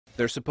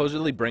They're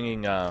supposedly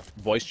bringing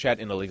voice chat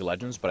into League of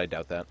Legends, but I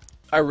doubt that.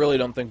 I really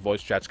don't think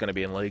voice chat's going to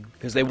be in League,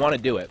 because they want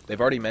to do it. They've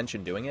already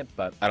mentioned doing it,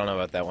 but I don't know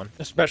about that one.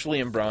 Especially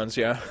in Bronze,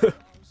 yeah.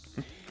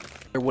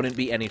 There wouldn't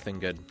be anything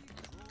good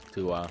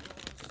to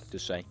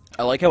say.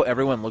 I like how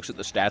everyone looks at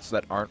the stats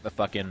that aren't the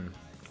fucking,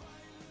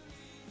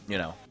 you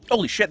know.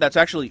 Holy shit, that's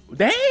actually,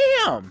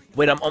 damn!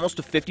 Wait, I'm almost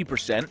to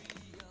 50%.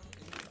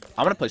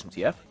 I'm gonna play some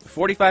TF.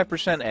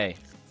 45% A.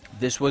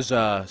 This was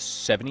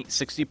 70,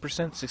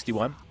 60%,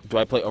 61. Do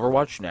I play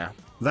Overwatch? Nah.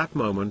 That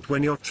moment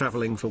when you're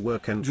traveling for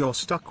work and you're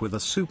stuck with a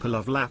super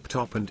love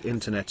laptop and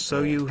internet,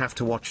 so you have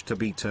to watch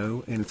Tobias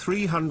in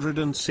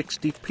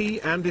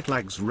 360p and it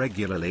lags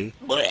regularly.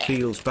 Blech.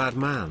 Feels bad,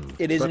 man.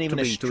 It isn't But even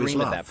a Tobias is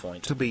stream at love. that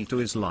point. Tobias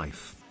is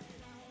life.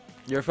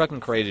 You're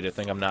fucking crazy to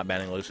think I'm not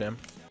banning Lucian.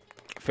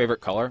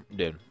 Favorite color?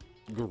 Dude.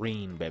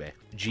 Green, baby.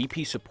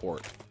 GP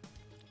support.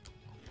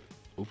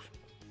 Oops.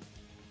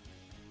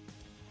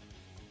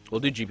 We'll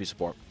do GP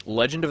support.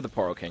 Legend of the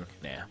Poro King.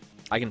 Nah.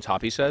 I can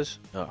top, he says.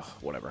 Ugh,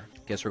 whatever.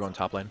 Guess we're going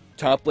top lane.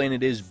 Top lane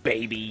it is,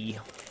 baby.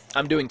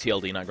 I'm doing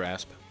TLD, not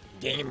Grasp.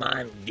 Game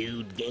on,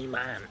 dude. Game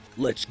on.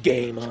 Let's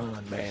game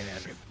on, man.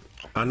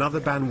 Another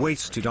ban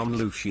wasted on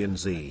Lucian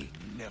Z.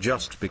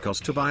 Just because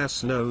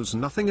Tobias knows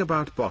nothing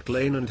about bot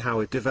lane and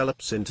how it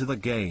develops into the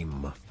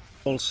game.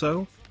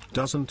 Also,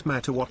 doesn't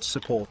matter what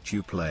support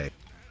you play.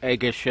 Hey,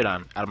 get shit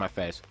on. Out of my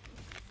face.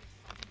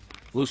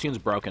 Lucian's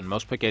broken.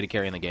 Most pick AD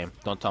carry in the game.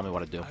 Don't tell me what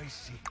to do.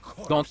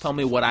 Don't tell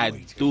me what I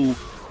do,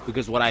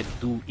 because what I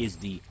do is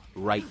the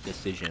right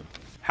decision.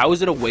 How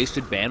is it a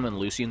wasted ban when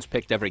Lucian's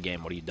picked every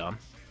game? What are you, dumb?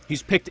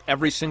 He's picked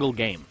every single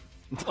game.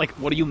 Like,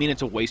 what do you mean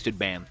it's a wasted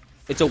ban?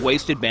 It's a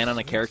wasted ban on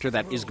a character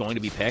that is going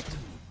to be picked?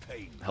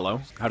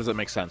 Hello? How does that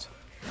make sense?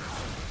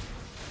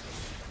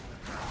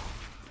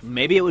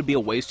 Maybe it would be a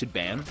wasted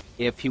ban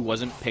if he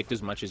wasn't picked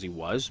as much as he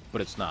was,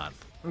 but it's not.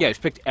 Yeah, he's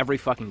picked every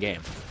fucking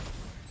game.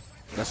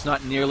 That's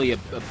not nearly a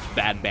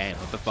bad ban.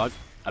 What the fuck?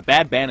 A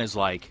bad ban is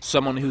like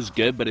someone who's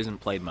good but isn't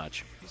played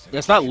much.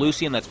 It's not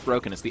Lucian that's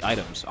broken, it's the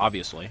items,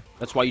 obviously.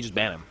 That's why you just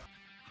ban him.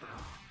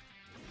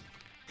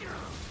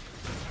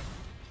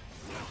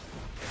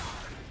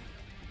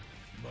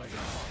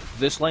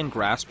 This lane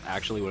Grasp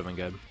actually would have been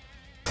good.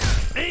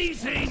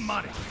 Easy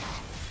money!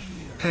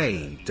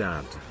 Hey,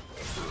 Dad.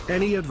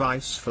 Any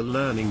advice for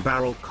learning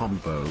barrel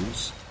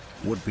combos?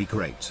 Would be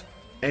great.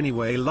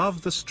 Anyway,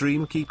 love the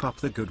stream, keep up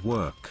the good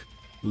work.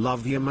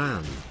 Love you,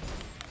 man.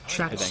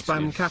 Chat Hey, thanks,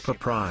 spam dude. Kappa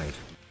Pride.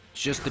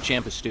 It's just the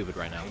champ is stupid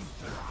right now.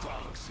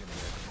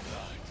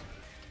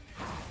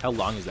 How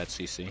long is that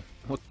CC?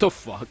 What the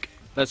fuck?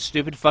 That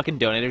stupid fucking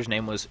donator's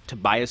name was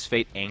Tobias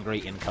Fate Angry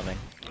Incoming.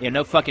 Yeah,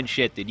 no fucking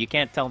shit, dude. You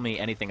can't tell me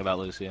anything about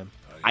Lucian.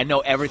 I know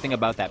everything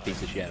about that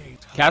piece of shit.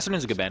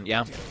 Kassadin's a good ban,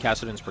 yeah.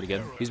 Kassadin's pretty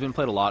good. He's been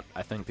played a lot,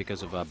 I think,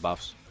 because of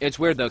buffs. It's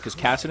weird, though, because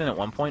Kassadin at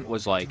one point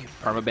was, like,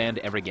 permabanned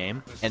every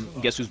game. And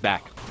guess who's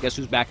back? Guess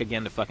who's back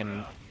again to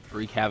fucking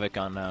wreak havoc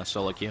on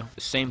solo queue?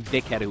 The same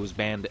dickhead who was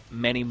banned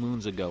many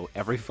moons ago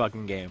every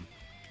fucking game.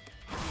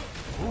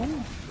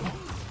 Oh,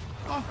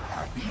 a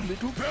happy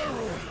little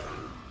barrel!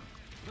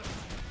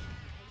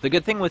 The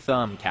good thing with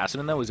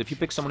Kassadin, though, is if you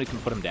pick someone who can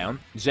put him down,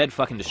 Zed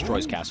fucking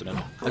destroys Kassadin.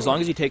 As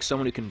long as you take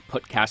someone who can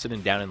put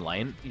Kassadin down in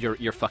lane,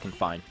 you're fucking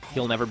fine.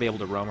 He'll never be able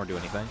to roam or do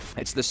anything.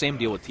 It's the same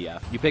deal with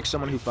TF. You pick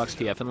someone who fucks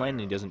TF in lane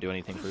and he doesn't do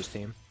anything for his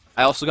team.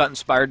 I also got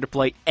inspired to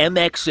play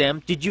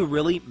MXM. Did you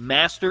really?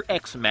 Master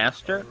X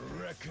Master?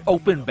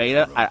 Open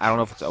beta? I don't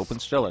know if it's open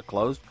still or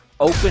closed.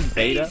 Open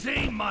beta?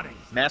 Easy money!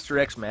 Master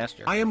X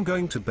Master. I am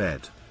going to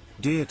bed.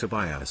 Dear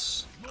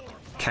Tobias.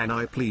 Can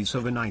I please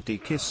have a nighty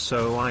kiss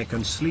so I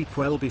can sleep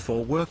well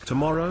before work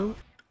tomorrow?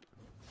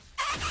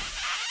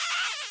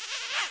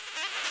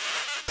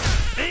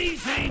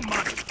 Easy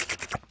money!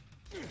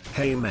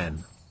 Hey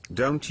men.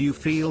 Don't you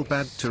feel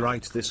bad to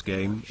write this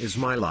game is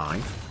my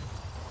life?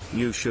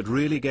 You should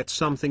really get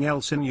something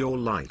else in your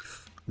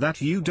life,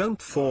 that you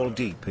don't fall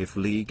deep if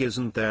League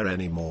isn't there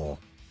anymore.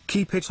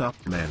 Keep it up,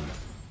 men.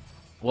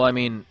 Well, I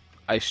mean,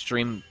 I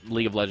stream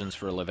League of Legends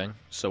for a living,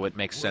 so it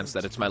makes sense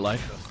that it's my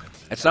life.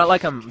 It's not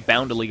like I'm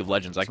bound to League of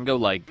Legends. I can go,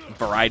 like,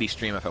 variety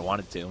stream if I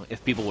wanted to,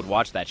 if people would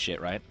watch that shit,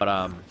 right?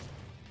 But,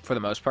 for the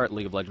most part,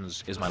 League of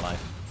Legends is my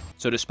life.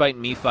 So despite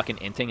me fucking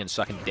inting and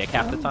sucking dick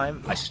half the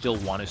time, I still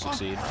want to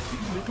succeed.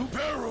 Little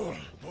barrel!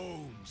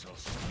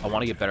 I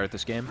want to get better at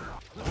this game.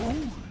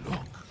 Oh, look!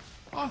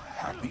 A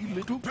happy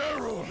little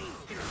barrel!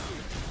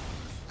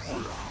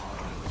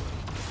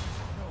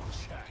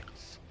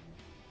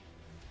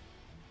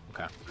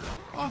 Okay.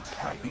 A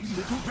happy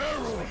little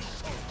barrel!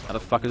 How the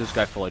fuck is this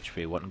guy full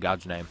HP? What in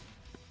God's name?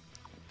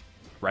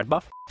 Red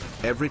buff?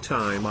 Every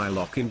time I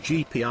lock in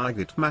GP I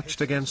get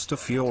matched against a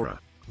Fiora.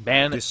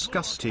 Ban.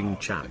 Disgusting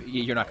champ.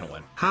 You're not gonna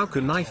win. How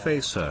can I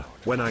face her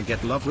when I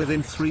get love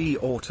within 3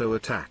 auto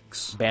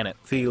attacks? Ban it.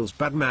 Feels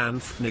bad, man.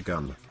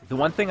 Fnigun. The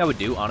one thing I would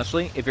do,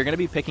 honestly, if you're gonna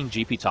be picking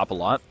GP top a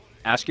lot,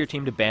 ask your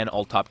team to ban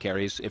all top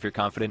carries if you're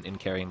confident in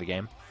carrying the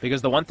game.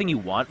 Because the one thing you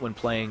want when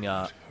playing,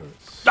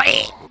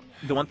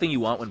 the one thing you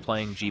want when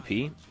playing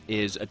GP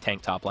is a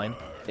tank top lane.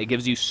 It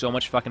gives you so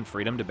much fucking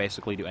freedom to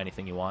basically do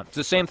anything you want. It's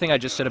the same thing I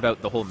just said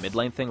about the whole mid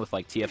lane thing with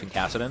like TF and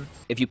Kassadin.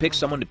 If you pick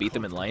someone to beat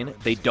them in lane,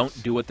 they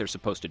don't do what they're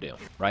supposed to do,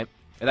 right?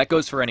 And that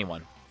goes for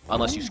anyone,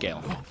 unless you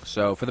scale.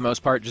 So for the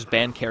most part, just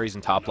ban carries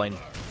in top lane.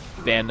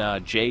 Ban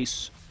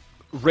Jace,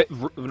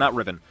 not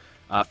Riven.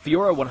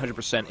 Fiora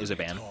 100% is a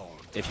ban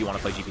if you want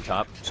to play GP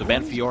top. So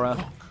ban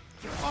Fiora.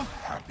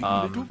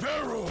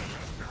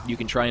 You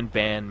can try and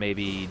ban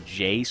maybe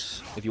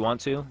Jace if you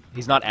want to.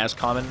 He's not as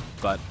common,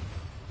 but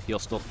he'll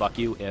still fuck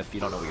you if you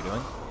don't know what you're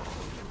doing.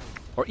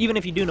 Or even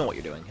if you do know what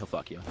you're doing, he'll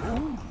fuck you.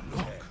 Oh,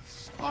 look,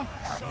 a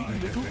happy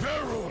little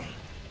barrel.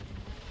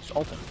 Just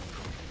ult him.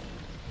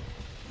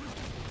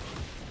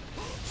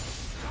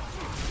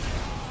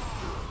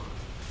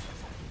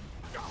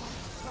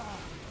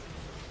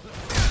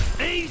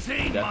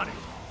 Easy money.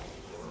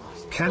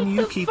 Can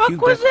you keep you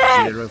was get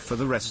that? 0 for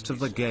the rest of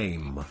the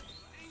game?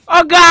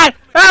 Oh God,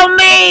 help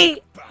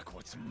me!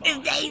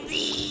 It's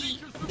Daisy!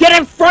 Get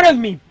in front of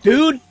me,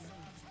 dude!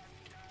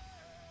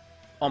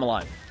 I'm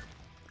alive.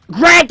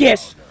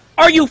 Gragas!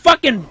 Are you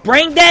fucking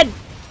brain dead?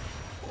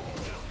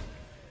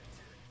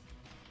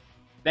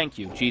 Thank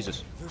you,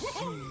 Jesus.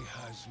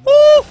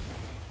 Woo!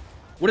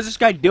 What is this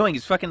guy doing?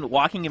 He's fucking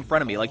walking in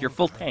front of me like you're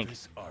full tank.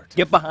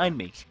 Get behind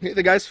me.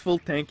 The guy's full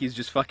tank, he's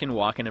just fucking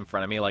walking in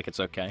front of me like it's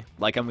okay.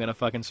 Like I'm gonna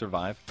fucking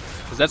survive.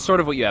 Because that's sort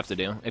of what you have to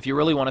do. If you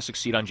really want to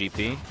succeed on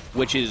GP,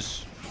 which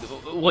is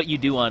what you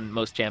do on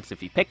most champs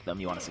if you pick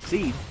them, you want to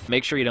succeed,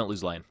 make sure you don't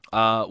lose lane.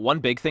 One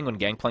big thing when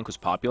Gangplank was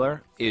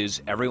popular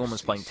is everyone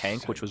was playing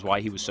tank, which was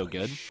why he was so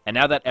good. And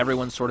now that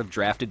everyone's sort of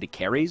drafted to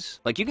carries,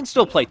 like you can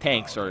still play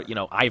tanks or, you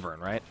know, Ivern,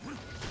 right?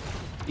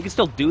 You can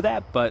still do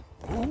that, but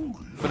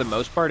for the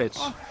most part, it's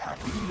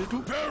Happy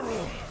little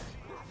barrel.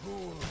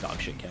 dog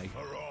shit keg.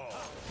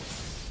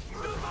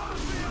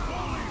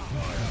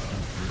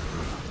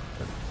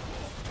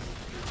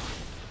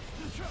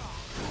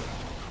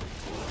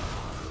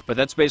 But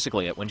that's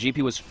basically it. When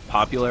GP was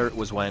popular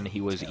was when he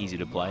was easy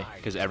to play,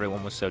 because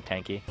everyone was so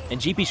tanky.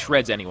 And GP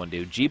shreds anyone,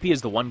 dude. GP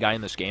is the one guy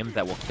in this game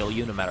that will kill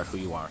you no matter who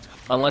you are.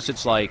 Unless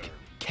it's like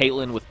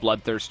Caitlyn with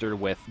Bloodthirster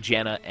with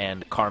Janna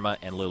and Karma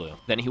and Lulu.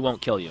 Then he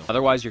won't kill you.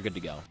 Otherwise, you're good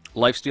to go.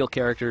 Lifesteal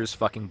characters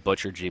fucking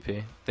butcher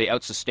GP. They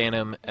out-sustain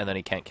him, and then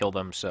he can't kill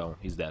them, so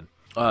he's dead.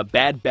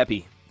 Bad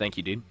Beppy. Thank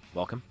you, dude.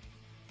 Welcome.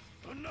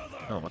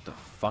 Oh, what the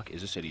fuck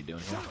is this idiot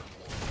doing here?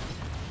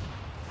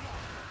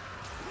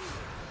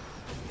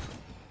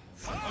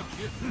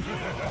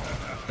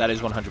 That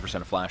is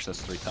 100% a flash.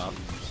 That's 3 top.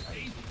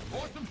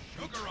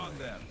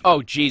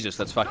 Oh, Jesus.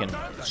 That's fucking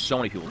so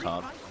many people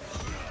top.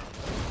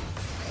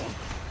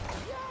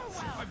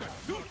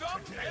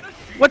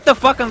 What the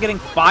fuck? I'm getting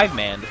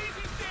 5-manned.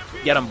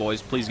 Get him,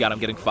 boys. Please, God, I'm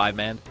getting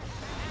 5-manned.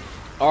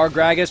 R,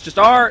 Gragas. Just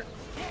R.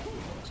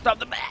 Stop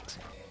the backs.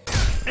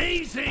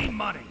 Easy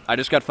money. I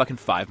just got fucking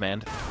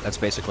 5-manned. That's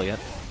basically it.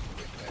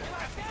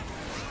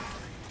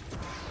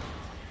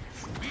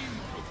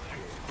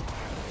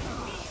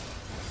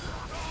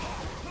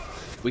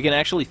 We can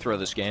actually throw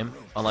this game,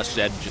 unless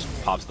Zed just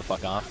pops the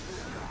fuck off.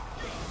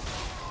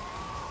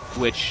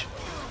 Which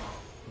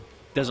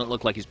doesn't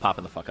look like he's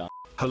popping the fuck off.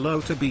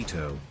 Hello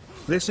Tobito.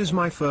 This is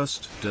my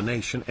first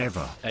donation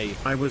ever. Hey.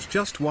 I was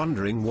just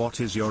wondering, what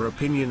is your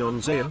opinion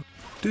on Zia?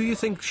 Do you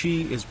think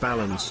she is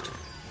balanced?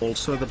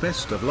 Also, the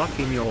best of luck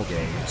in your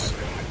games.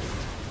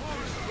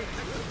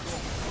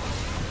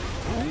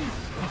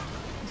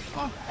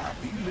 A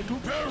happy little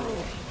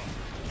barrel.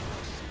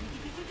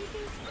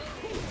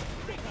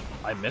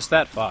 I missed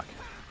that? Fuck.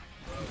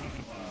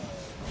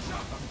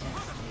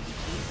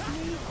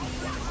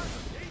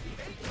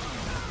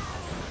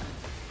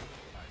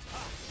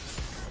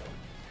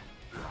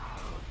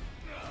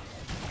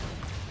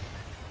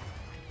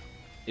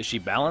 Is she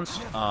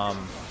balanced?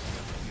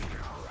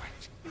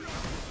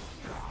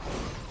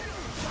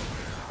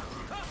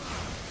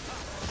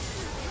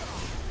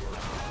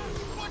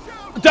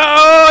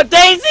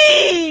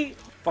 Daisy!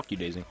 Fuck you,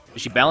 Daisy.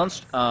 Is she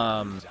balanced?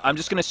 I'm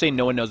just gonna say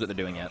no one knows what they're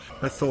doing yet.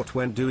 I thought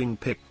when doing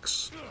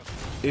picks,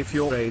 if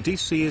your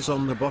ADC is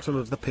on the bottom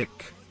of the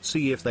pick,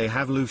 see if they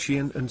have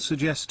Lucian and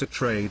suggest a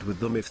trade with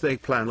them if they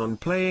plan on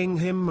playing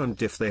him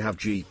and if they have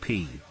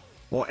GP.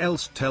 Or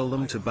else tell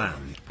them to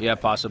ban. Yeah,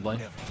 possibly.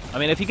 I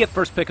mean, if you get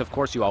first pick, of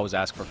course you always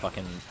ask for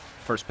fucking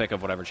first pick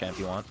of whatever champ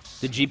you want.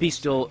 The GP's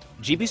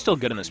still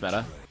good in this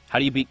meta. How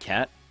do you beat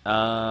Cat?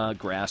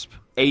 Grasp.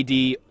 AD,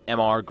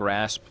 MR,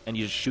 Grasp, and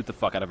you just shoot the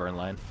fuck out of her in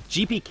line.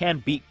 GP can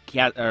beat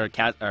Cat, or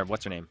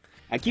what's her name?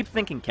 I keep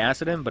thinking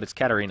Kassadin, but it's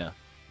Katarina.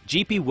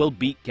 GP will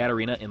beat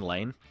Katarina in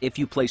lane if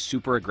you play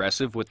super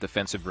aggressive with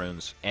defensive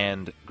runes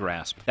and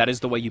Grasp. That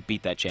is the way you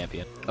beat that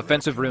champion.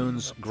 Offensive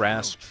runes,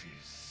 Grasp,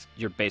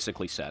 you're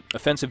basically set.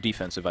 Offensive,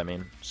 defensive, I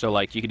mean. So,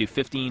 like, you could do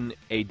 15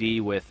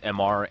 AD with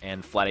MR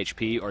and flat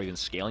HP, or even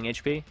scaling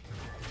HP.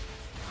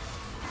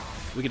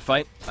 We could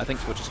fight. I think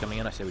Twitch is coming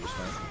in. I say we just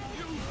fight.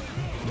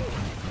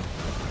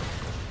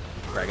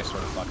 Gragas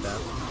sort of fucked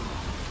out.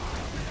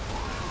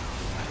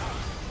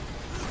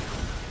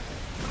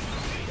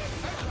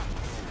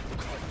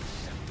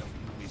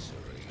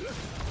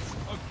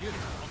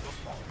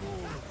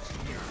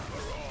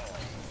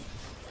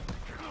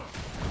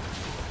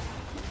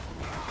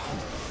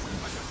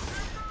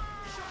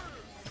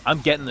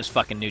 I'm getting this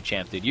fucking new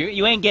champ, dude.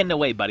 You ain't getting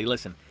away, buddy.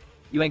 Listen.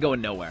 You ain't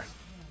going nowhere.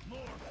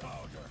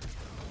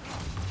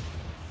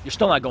 You're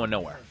still not going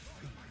nowhere.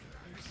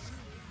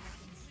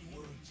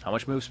 How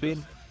much move speed?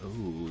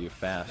 Ooh, you're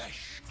fast.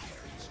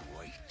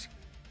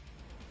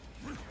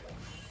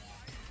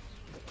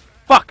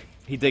 Fuck!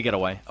 He did get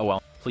away. Oh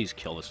well. Please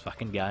kill this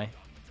fucking guy.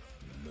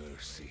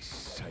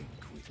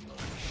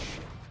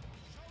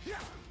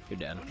 You're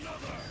dead.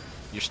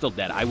 You're still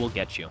dead. I will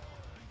get you.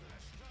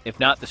 If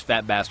not, this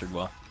fat bastard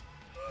will.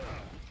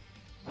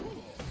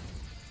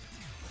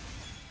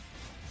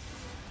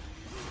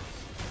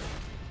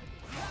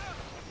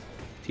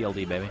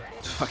 TLD, baby.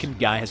 This fucking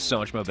guy has so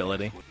much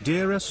mobility.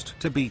 Dearest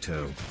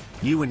Tobito,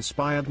 you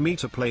inspired me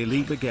to play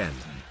League again.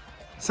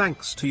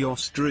 Thanks to your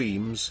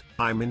streams,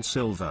 I'm in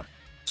silver.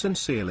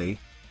 Sincerely,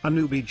 a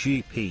newbie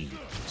GP.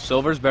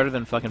 Silver's better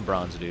than fucking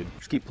bronze, dude.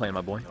 Just keep playing,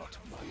 my boy.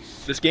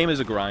 This game is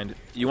a grind.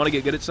 You want to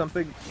get good at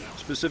something,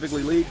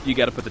 specifically League, you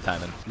gotta put the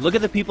time in. Look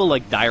at the people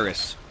like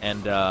Dyrus and,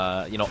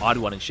 you know, Odd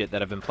One and shit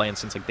that have been playing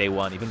since, like, day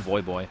one, even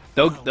Voyboy.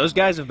 Those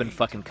guys have been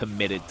fucking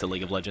committed to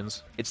League of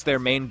Legends. It's their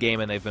main game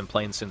and they've been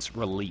playing since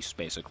release,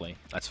 basically.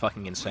 That's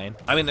fucking insane.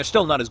 I mean, they're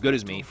still not as good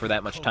as me for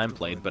that much time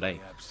played, but hey,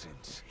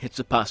 it's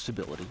a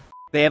possibility.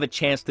 They have a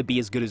chance to be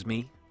as good as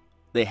me.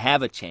 They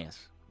have a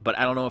chance. But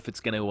I don't know if it's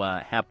going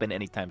to happen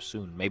anytime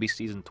soon. Maybe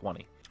Season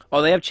 20.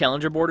 Oh, they have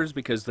Challenger borders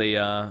because they,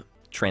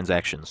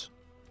 transactions.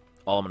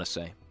 All I'm going to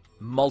say.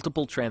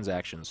 Multiple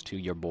transactions to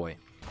your boy.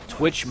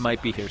 Twitch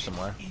might be here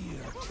somewhere.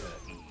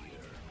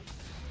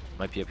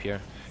 Might be up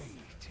here.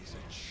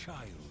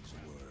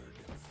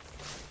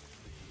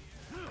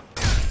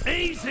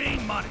 Easy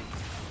money.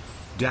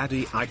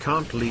 Daddy, I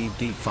can't leave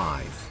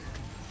D5.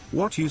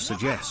 What you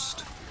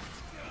suggest?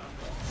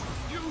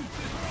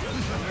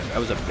 That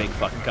was a big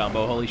fucking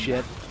combo, holy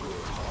shit.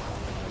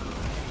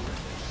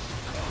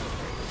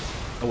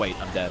 Oh wait,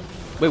 I'm dead.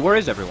 Wait, where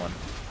is everyone?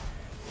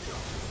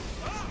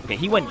 Okay,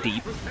 he went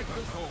deep.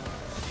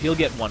 He'll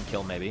get one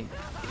kill, maybe.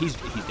 He's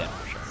dead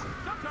for sure.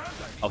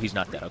 Oh, he's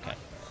not dead, okay.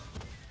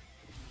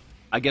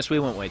 I guess we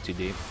went way too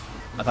deep.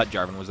 I thought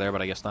Jarvan was there,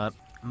 but I guess not.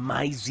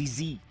 My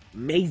ZZ.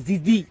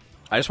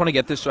 I just want to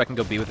get this so I can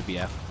go B with the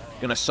BF.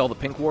 Gonna sell the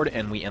pink ward,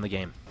 and we end the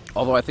game.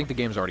 Although I think the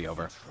game's already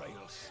over.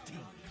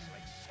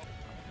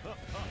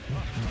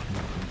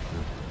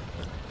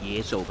 Yeah,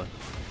 it's over.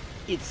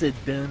 It's a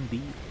done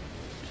deal.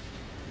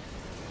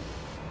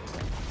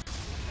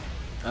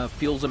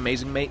 Feels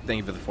amazing, mate. Thank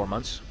you for the 4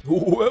 months.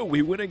 Whoa,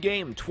 we win a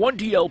game.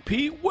 20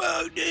 LP.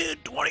 Whoa,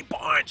 dude, 20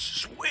 points.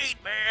 Sweet,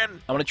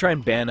 man. I'm gonna try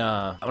and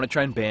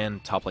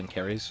ban top lane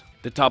carries.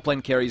 The top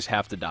lane carries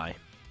have to die.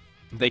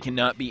 They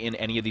cannot be in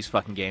any of these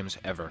fucking games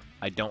ever.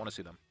 I don't want to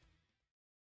see them.